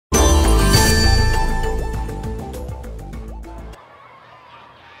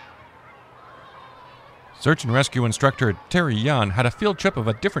Search and rescue instructor Terry Yahn had a field trip of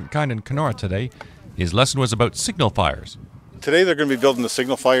a different kind in Kenora today. His lesson was about signal fires. Today they're going to be building the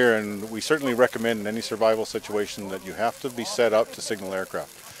signal fire, and we certainly recommend in any survival situation that you have to be set up to signal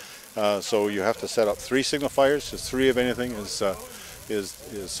aircraft. So you have to set up 3 signal fires. Just 3 of anything is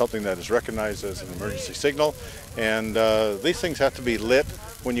something that is recognized as an emergency signal, and these things have to be lit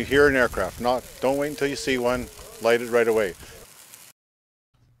when you hear an aircraft. Don't wait until you see one. Light it right away.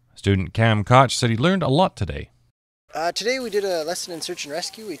 Student Cam Koch said he learned a lot today. Today we did a lesson in search and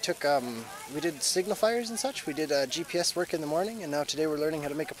rescue. We did signal fires and such. We did GPS work in the morning, and now today we're learning how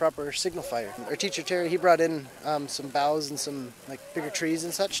to make a proper signal fire. Our teacher Terry, he brought in some boughs and some bigger trees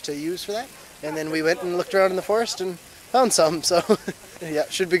and such to use for that. And then we went and looked around in the forest and found some, so yeah,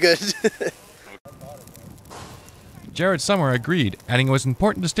 should be good. Jared Summer agreed, adding it was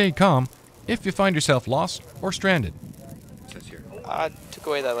important to stay calm if you find yourself lost or stranded. I took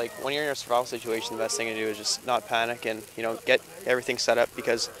away that when you're in a survival situation, the best thing to do is just not panic and get everything set up,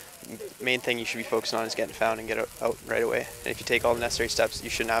 because the main thing you should be focusing on is getting found and get out right away. And if you take all the necessary steps, you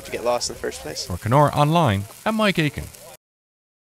shouldn't have to get lost in the first place. For Kenoraonline, I'm Mike Aiken.